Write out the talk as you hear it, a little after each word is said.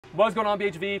What's going on,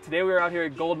 BHV? Today we are out here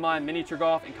at Gold Mine Miniature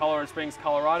Golf in Colorado Springs,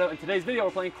 Colorado. In today's video,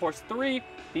 we're playing course 3,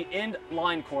 the End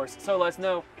Line course. So let us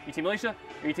know, you Team Alicia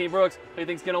or you Team Brooks, who do you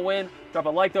think's gonna win? Drop a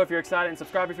like though if you're excited and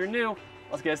subscribe if you're new.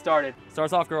 Let's get started. Start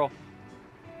us off, girl.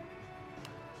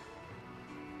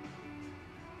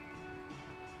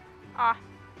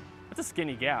 That's a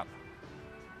skinny gap.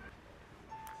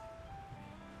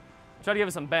 Try to give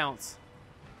it some bounce.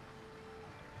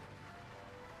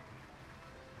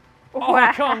 Wow.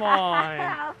 Oh, come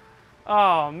on.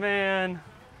 Oh, man.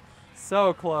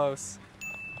 So close.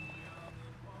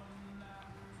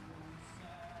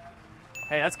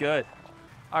 Hey, that's good.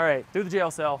 All right, through the jail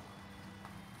cell.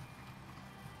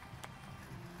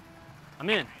 I'm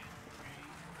in.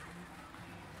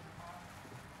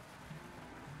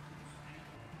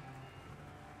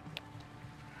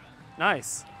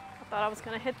 Nice. I thought I was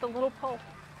going to hit the little pole.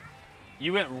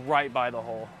 You went right by the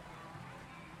hole.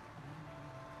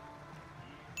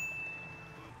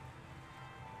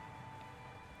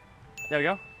 There we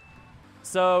go.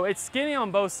 So it's skinny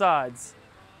on both sides.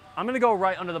 I'm gonna go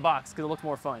right under the box because it looks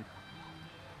more fun.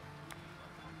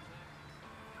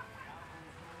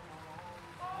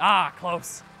 Ah,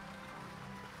 close.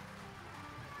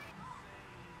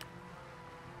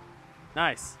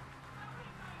 Nice.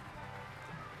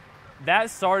 That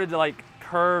started to like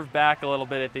curve back a little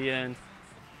bit at the end.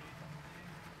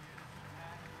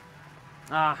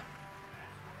 Ah.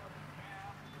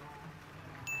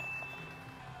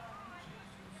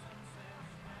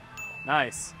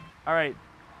 Nice. All right.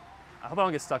 I hope I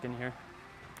don't get stuck in here.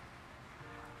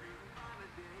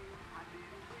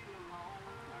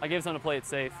 I gave someone to play it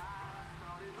safe.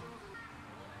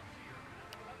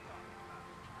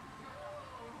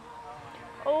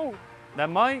 Oh. That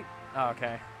might? Oh,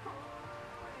 okay.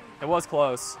 It was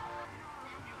close.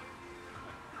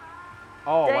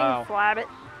 Oh, Dang, wow. flab it.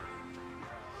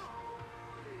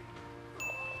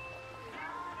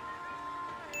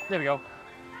 There we go.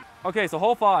 Okay, so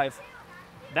hole 5.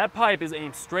 That pipe is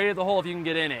aimed straight at the hole if you can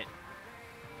get in it.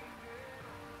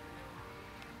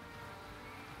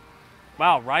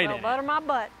 Wow, right Well, in butter it. my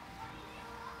butt.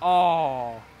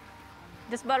 Oh.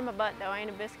 Just butter my butt, though. Ain't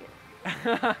a biscuit.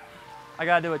 I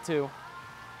gotta do it too.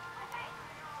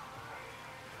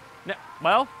 No,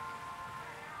 well,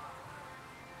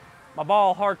 my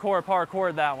ball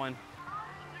parkoured that one.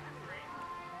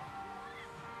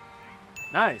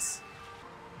 Nice.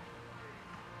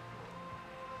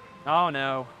 Oh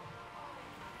no.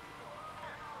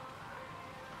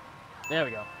 There we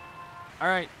go. All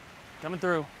right, coming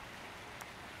through.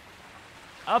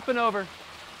 Up and over.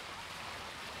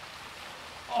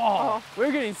 Oh,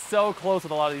 we're getting so close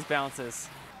with a lot of these bounces.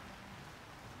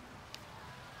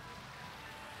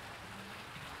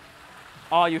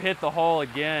 Oh, you hit the hole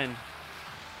again.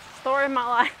 Story of my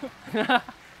life.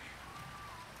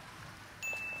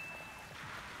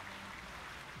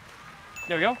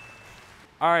 There we go.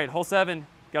 All right, hole 7,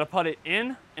 gotta putt it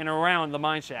in and around the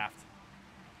mine shaft.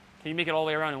 Can you make it all the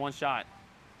way around in one shot?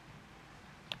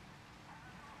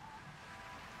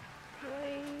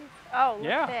 Please. Oh, look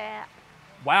Yeah. at that.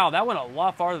 Wow, that went a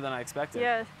lot farther than I expected.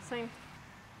 Yeah, same.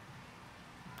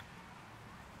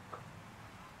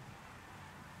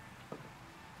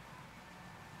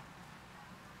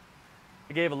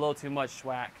 I gave a little too much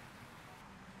schwack.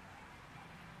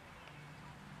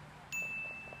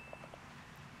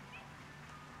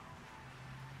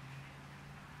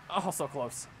 Oh, so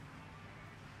close.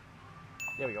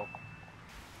 There we go.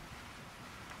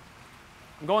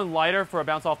 I'm going lighter for a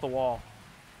bounce off the wall.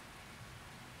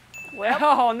 Well,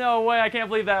 Oh, no way. I can't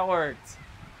believe that worked.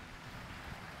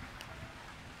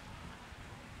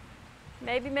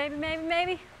 maybe, maybe, maybe,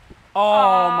 maybe. Oh,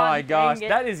 Aw, my gosh. dang it.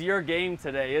 That is your game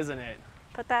today, isn't it?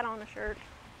 Put that on a shirt.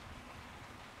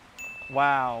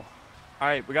 Wow. All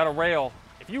right, we got a rail.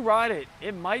 If you ride it,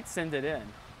 it might send it in.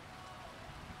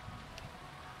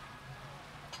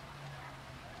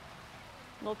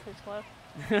 A little too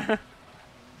slow.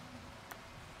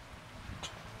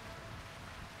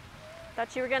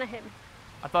 Thought you were going to hit me.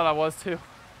 I thought I was too.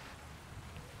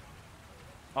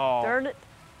 Oh, Darn it.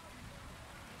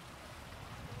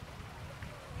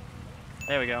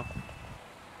 there we go.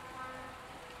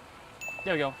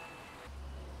 There we go.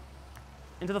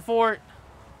 Into the fort.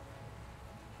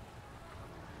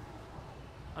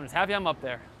 I'm just happy I'm up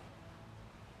there.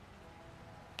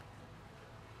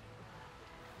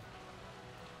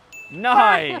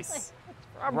 Nice.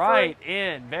 I'm Right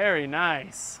in. Very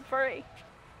nice. Free.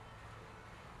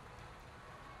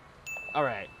 All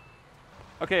right.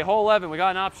 Okay, hole 11, we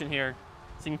got an option here.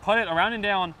 So you can put it around and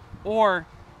down or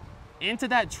into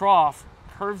that trough,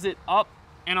 curves it up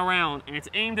and around, and it's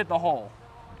aimed at the hole.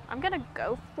 I'm gonna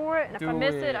go for it, and if I Do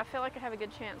miss it. it, I feel like I have a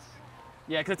good chance.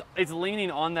 Yeah, because it's leaning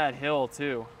on that hill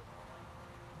too.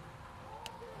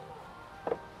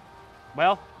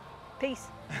 Well. Peace.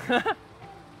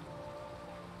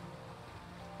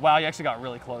 Wow, you actually got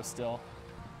really close still.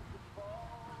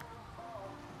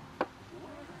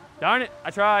 Darn it, I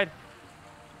tried.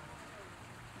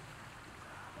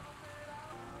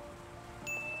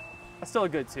 That's still a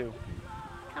good 2.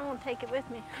 I won't take it with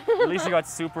me. At least you got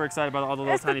super excited about all the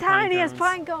little It's the tiny pine tiniest cones.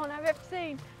 pine cone I've ever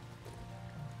seen.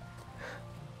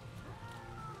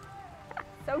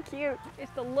 So cute.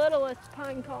 It's the littlest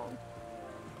pine cone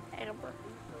ever.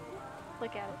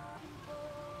 Look at it.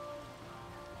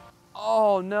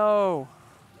 Oh no.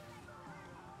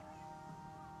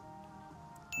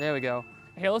 There we go.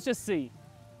 Hey, let's just see.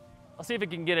 Let's see if it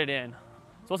can get it in. So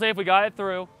we'll say if we got it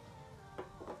through.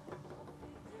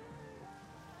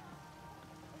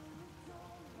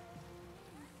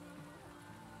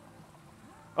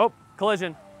 Oh,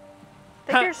 collision.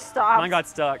 I think yours stopped. Mine got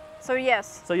stuck. So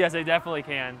yes. So yes, they definitely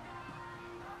can.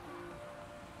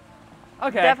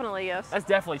 Okay. Definitely yes. That's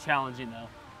definitely challenging though.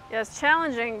 Yeah, it's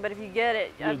challenging, but if you get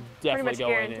it, You're I'm pretty definitely much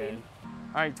going guaranteed. in.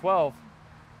 All right, 12.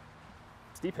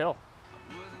 Steep hill.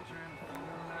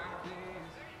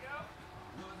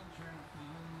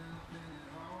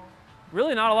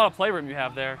 Really not a lot of playroom you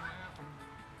have there.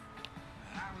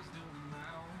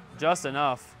 Just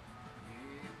enough.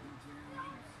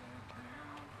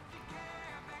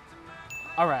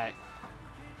 All right.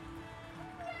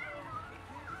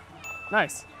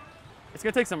 Nice. It's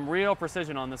gonna take some real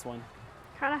precision on this one.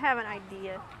 Kind of have an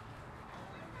idea.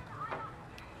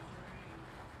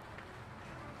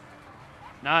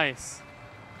 Nice.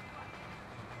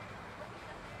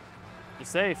 You're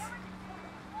safe.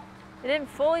 It didn't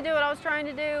fully do what I was trying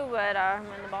to do, but I'm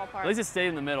in the ballpark. At least it stayed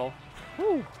in the middle.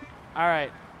 Whew. All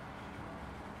right.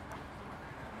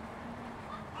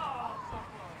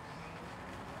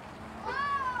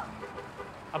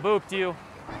 I booped you.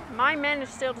 Mine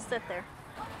managed still to sit there.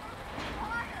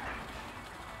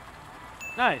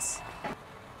 Nice.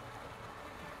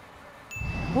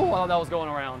 Ooh, I thought that was going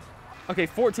around. Okay,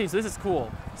 14, so this is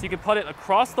cool. So you can put it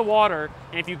across the water,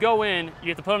 and if you go in, you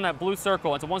have to put on that blue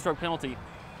circle. It's a 1-stroke penalty.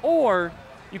 Or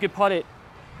you could put it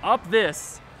up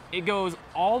this. It goes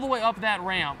all the way up that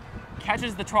ramp,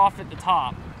 catches the trough at the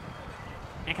top,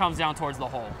 and comes down towards the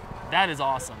hole. That is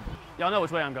awesome. Y'all know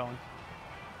which way I'm going.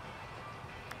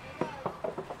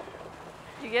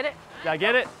 Did you get it? Did I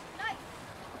get it?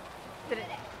 Did it?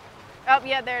 Oh,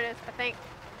 yeah, there it is, I think.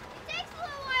 It takes a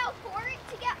little while for it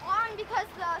to get on because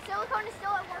the silicone is still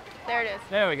at work. There it is.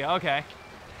 There we go, okay.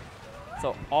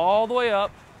 So all the way up.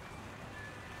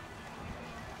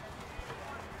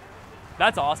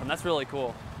 That's awesome, that's really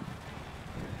cool.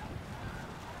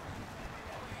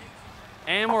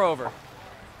 And we're over.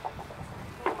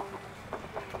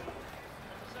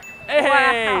 Hey,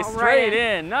 Wow, straight right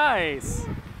in, nice.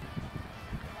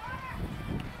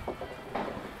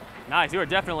 Nice, you are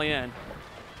definitely in.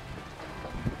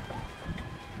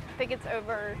 I think it's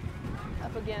over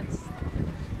up against.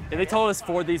 Yeah, they told us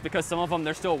for these because some of them,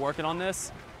 they're still working on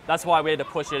this. That's why we had to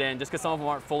push it in, just because some of them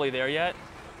aren't fully there yet.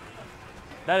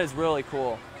 That is really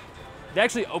cool. They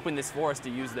actually opened this for us to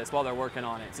use this while they're working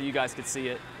on it, so you guys could see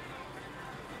it.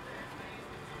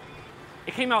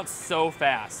 It came out so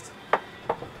fast.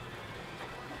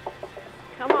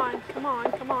 Come on, come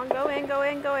on, come on. Go in, go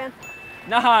in, go in.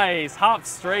 Nice, hop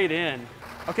straight in.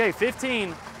 Okay,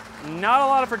 15, not a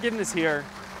lot of forgiveness here.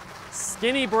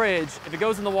 Skinny bridge, if it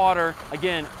goes in the water,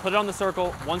 again, put it on the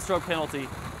circle, 1-stroke penalty.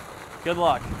 Good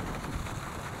luck.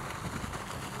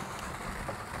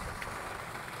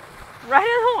 Right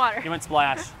in the water. You went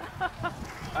splash. All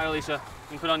right, Alicia, you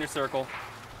can put on your circle.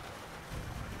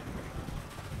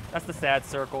 That's the sad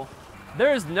circle.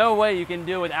 There is no way you can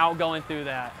do it without going through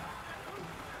that.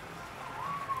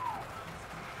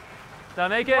 Did I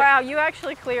make it? Wow, you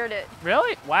actually cleared it.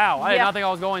 Really? Wow, I did Yeah. not think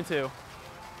I was going to.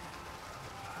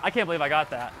 I can't believe I got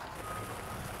that.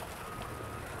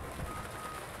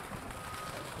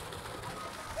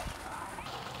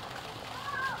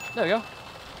 There we go.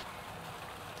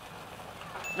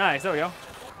 Nice, there we go.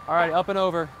 All right, up and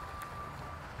over.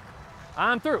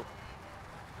 I'm through.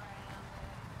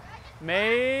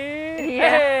 Made. Yeah.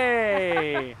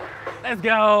 Hey! Let's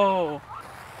go.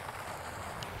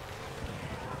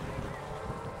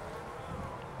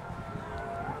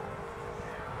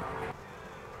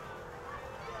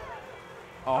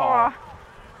 Oh, Aw,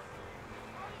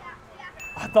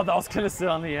 I thought that was gonna sit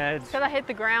on the edge. because I hit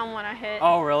the ground when I hit.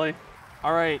 Oh, really?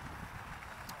 All right,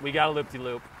 we got a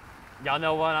loop-de-loop. Y'all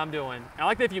know what I'm doing. I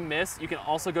like that if you miss, you can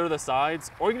also go to the sides,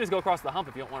 or you can just go across the hump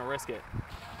if you don't want to risk it.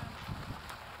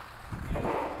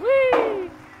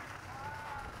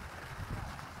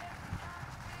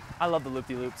 I love the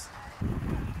loop-de-loops.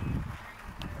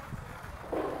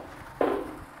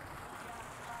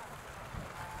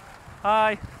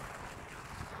 Hi.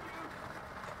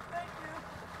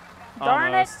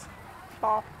 Darn Almost. it.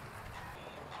 Ball.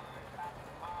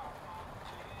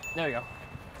 There we go.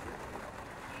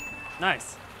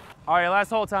 Nice. All right,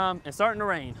 last hole time. It's starting to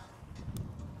rain.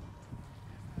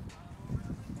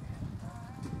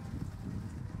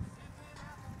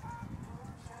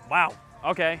 Wow.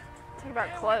 Okay. Talk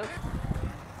about close.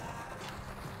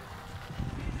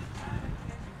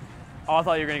 Oh, I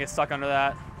thought you were gonna get stuck under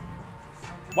that.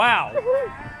 Wow.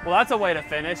 Well, that's a way to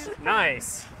finish.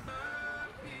 Nice.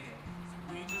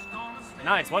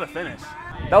 Nice, what a finish.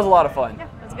 That was a lot of fun. Yeah,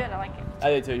 that's good. I like it. I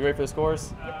did too. You ready for the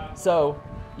scores? Yep. So,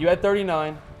 you had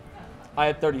 39, I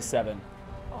had 37.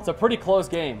 It's a pretty close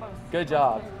game. Good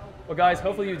job. Well guys,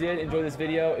 hopefully you did enjoy this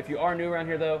video. If you are new around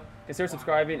here though, consider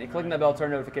subscribing and clicking that bell to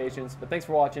turn notifications. But thanks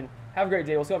for watching. Have a great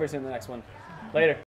day. We'll see you all very soon in the next one. Later.